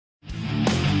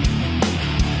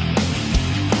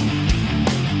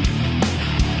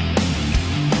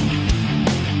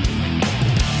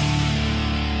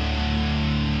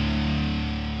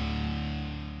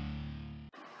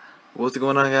What's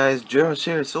going on, guys? Josh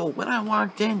here. So when I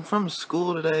walked in from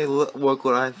school today, look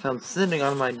what I found sitting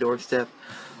on my doorstep,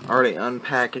 already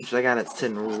unpackaged. I got it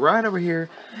sitting right over here.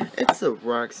 It's a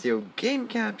Roxio Game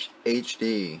Capture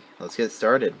HD. Let's get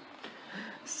started.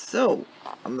 So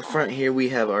on the front here we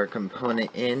have our component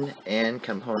in and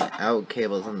component out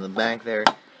cables on the back there.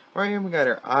 Right here we got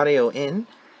our audio in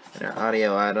and our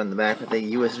audio out on the back with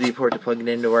a USB port to plug it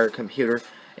into our computer.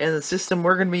 And the system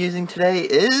we're going to be using today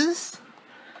is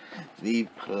the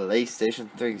PlayStation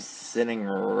 3, sitting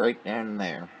right down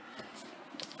there.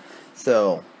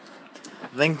 So,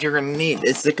 the things you're going to need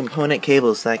is the component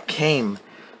cables that came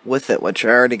with it, which I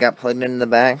already got plugged in the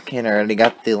back, and I already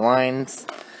got the lines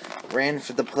ran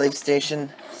for the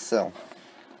PlayStation. So,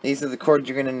 these are the cords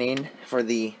you're going to need for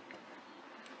the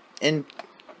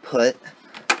input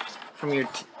from your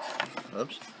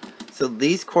oops. So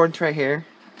these cords right here,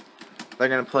 they're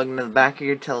going to plug into the back of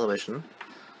your television.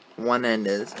 One end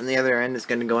is, and the other end is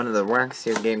going to go into the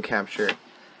Roxio Game Capture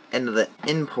into the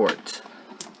import.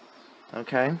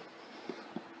 Okay?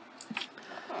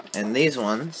 And these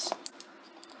ones,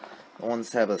 the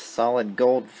ones that have a solid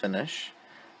gold finish,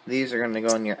 these are going to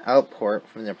go in your out port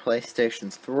from your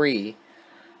PlayStation 3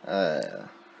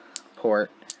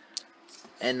 port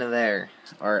into there,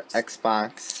 or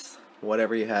Xbox,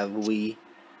 whatever you have, Wii,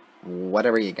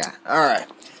 whatever you got. Alright.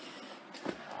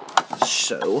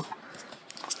 So,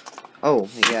 oh,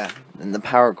 yeah, and the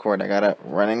power cord, I got it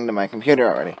running to my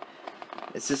computer already.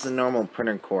 It's just a normal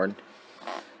printer cord.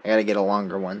 I gotta get a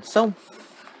longer one. So,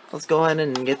 let's go ahead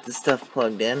and get this stuff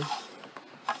plugged in.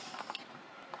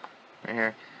 Right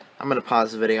here. I'm gonna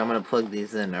pause the video, I'm gonna plug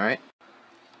these in, alright?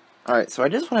 Alright, so I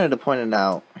just wanted to point it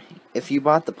out. If you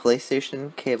bought the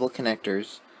PlayStation cable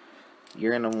connectors,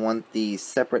 you're gonna want the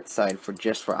separate side for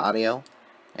just for audio.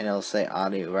 And it'll say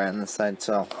audio right on the side,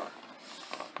 so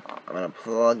I'm going to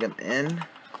plug them in.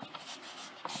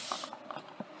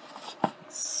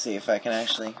 Let's see if I can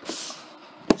actually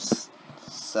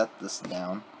set this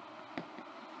down.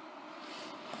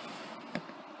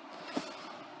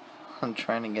 I'm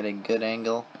trying to get a good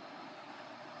angle.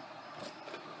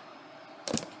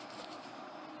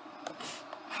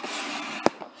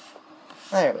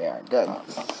 There we are, good.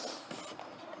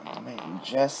 Let me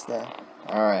adjust that.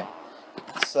 Alright,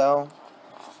 so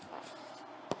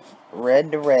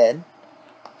red to red.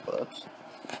 Whoops.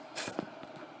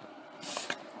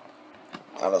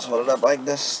 I'll just hold it up like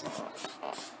this.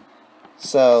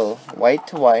 So, white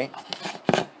to white,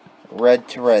 red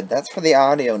to red. That's for the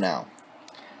audio now.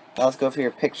 Now let's go for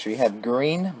your picture. You have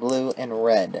green, blue, and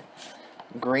red.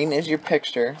 Green is your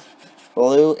picture,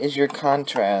 blue is your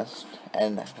contrast,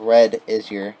 and red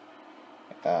is your,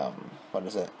 what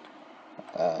is it?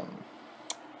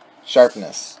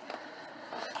 Sharpness.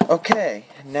 Okay,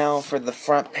 now for the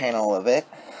front panel of it.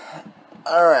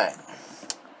 Alright.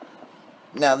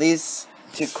 Now these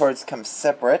two cords come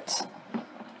separate.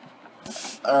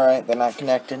 Alright, they're not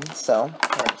connected, so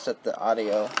I'm going to set the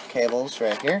audio cables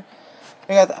right here.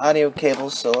 We got the audio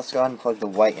cables, so let's go ahead and plug the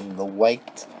white into the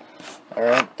white.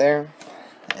 Alright there.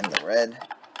 And the red.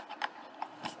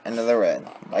 Into the red.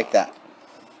 Like that.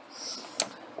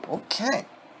 Okay.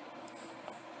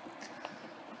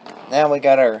 Now we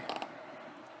got our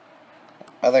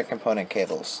other component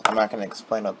cables. I'm not going to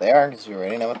explain what they are because you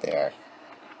already know what they are.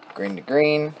 Green to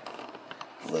green,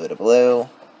 blue to blue,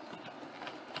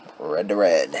 red to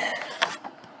red.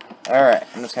 Alright,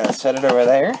 I'm just going to set it over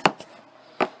there.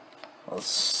 Let's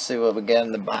see what we get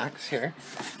in the box here.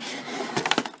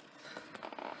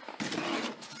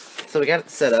 So we got it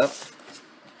set up.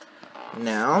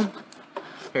 Now,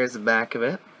 here's the back of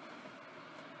it.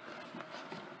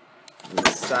 The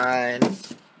side.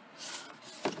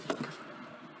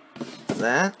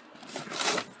 That,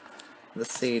 the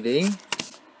CD,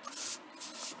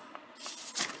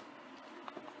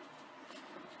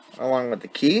 along with the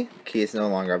key. The key is no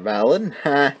longer valid.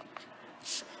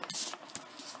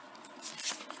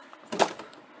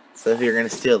 So if you're going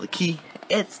to steal the key,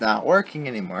 it's not working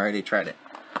anymore. I already tried it.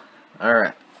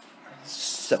 Alright,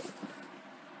 so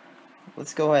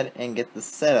let's go ahead and get the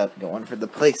setup going for the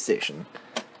PlayStation.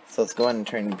 So let's go ahead and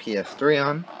turn the PS3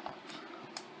 on,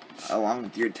 along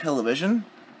with your television.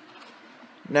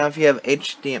 Now if you have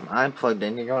HDMI plugged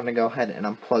in, you're going to go ahead and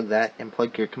unplug that and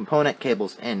plug your component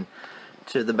cables in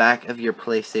to the back of your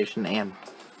PlayStation and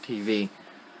TV.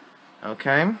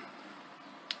 Okay?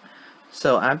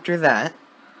 So after that,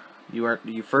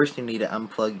 you first need to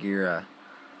unplug your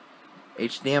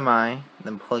HDMI,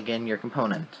 then plug in your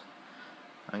component.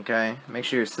 Okay? Make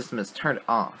sure your system is turned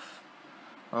off.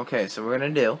 Okay, so what we're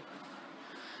going to do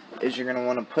is you're going to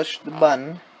want to push the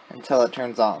button until it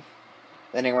turns off.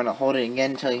 Then you're going to hold it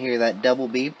again until you hear that double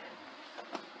beep.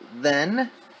 then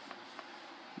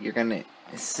you're gonna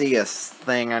see a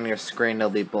thing on your screen. It'll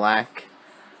be black.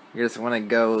 You just want to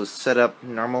go set up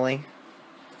normally.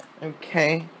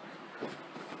 Okay.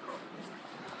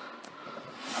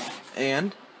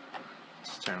 And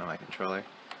let's turn on my controller.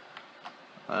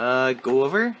 Go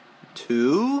over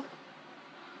to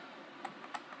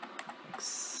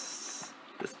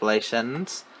display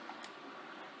settings,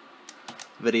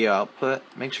 video output.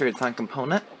 Make sure it's on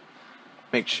component.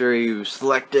 Make sure you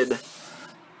selected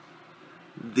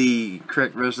the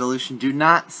correct resolution. Do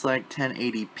not select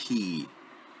 1080p.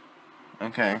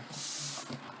 Okay.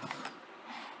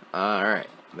 Alright,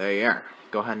 there you are.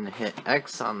 Go ahead and hit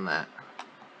X on that.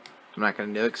 I'm not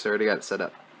going to do it because I already got it set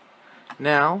up.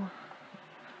 Now,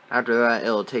 after that,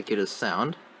 it'll take you to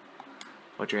sound.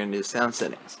 What you're going to do is sound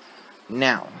settings.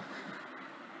 Now,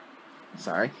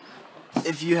 sorry.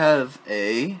 If you have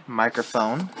a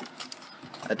microphone,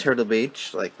 a Turtle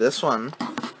Beach like this one,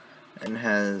 and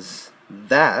has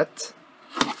that,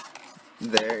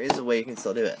 there is a way you can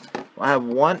still do it. Well, I have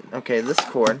one, okay, this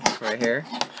cord right here.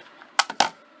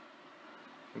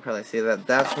 You can probably see that.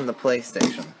 That's from the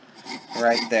PlayStation.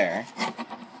 Right there.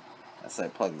 As I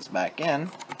plug this back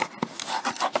in.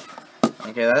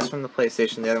 Okay, that's from the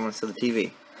PlayStation. The other one's to the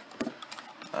TV.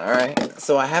 Alright,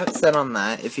 so I have it set on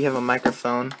that. If you have a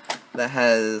microphone that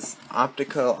has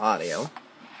optical audio,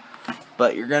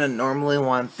 but you're going to normally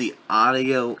want the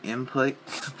audio input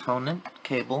component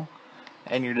cable,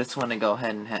 and you just want to go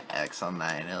ahead and hit X on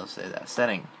that, and it'll say that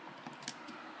setting.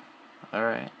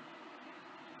 Alright.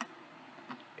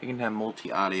 You can have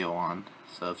multi-audio on,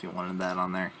 so if you wanted that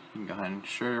on there, you can go ahead and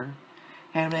sure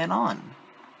have that on.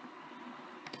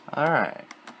 Alright.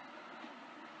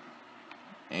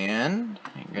 And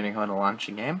you're going to go ahead and launch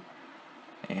a game,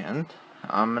 and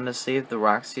I'm going to see if the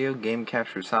Roxio game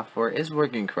capture software is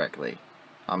working correctly.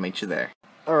 I'll meet you there.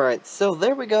 Alright, so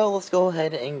there we go. Let's go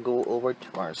ahead and go over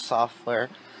to our software.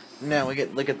 Now we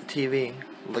get look at the TV.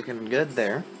 Looking good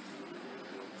there.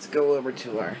 Let's go over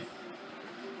to our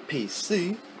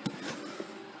PC.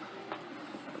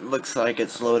 Looks like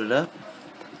it's loaded up.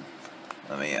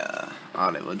 Let me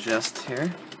auto adjust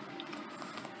here.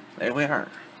 There we are.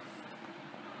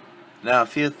 Now a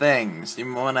few things.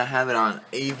 You want to have it on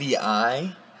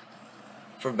AVI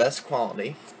for best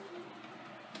quality.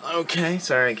 Okay,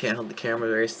 sorry I can't hold the camera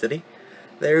very steady.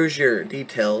 There's your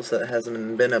details that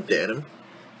hasn't been updated.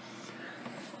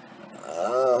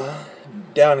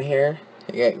 Down here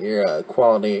you got your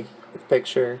quality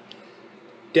picture.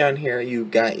 Down here you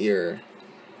got your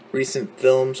recent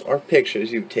films or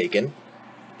pictures you've taken.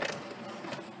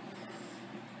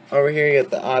 Over here you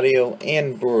got the audio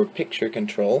and broad picture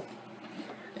control.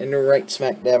 And right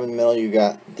smack dab in the middle you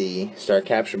got the start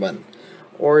capture button.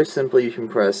 Or simply you can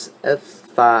press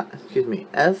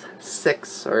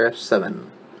F6 or F7.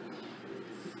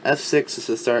 F6 is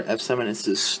to start, F7 is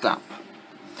to stop.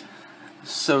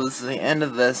 So this is the end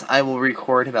of this. I will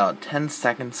record about 10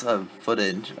 seconds of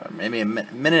footage, or maybe a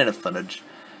minute of footage,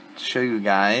 to show you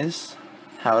guys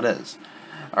how it is.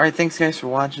 Alright, thanks guys for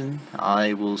watching.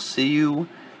 I will see you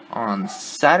on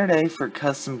Saturday for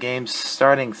custom games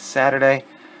starting Saturday.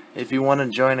 If you want to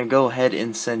join, go ahead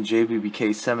and send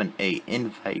JBBK7 a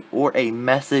invite or a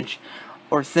message,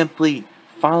 or simply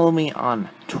follow me on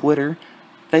Twitter,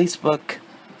 Facebook,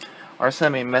 or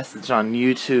send me a message on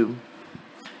YouTube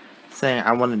saying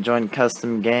I want to join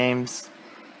custom games.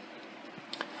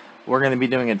 We're going to be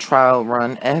doing a trial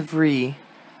run every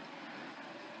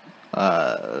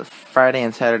Friday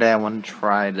and Saturday. I want to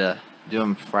try to do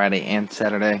them Friday and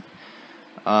Saturday.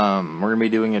 We're going to be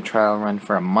doing a trial run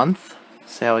for a month.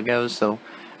 See how it goes. So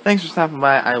thanks for stopping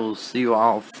by. I will see you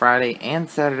all Friday and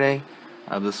Saturday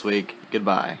of this week.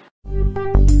 Goodbye.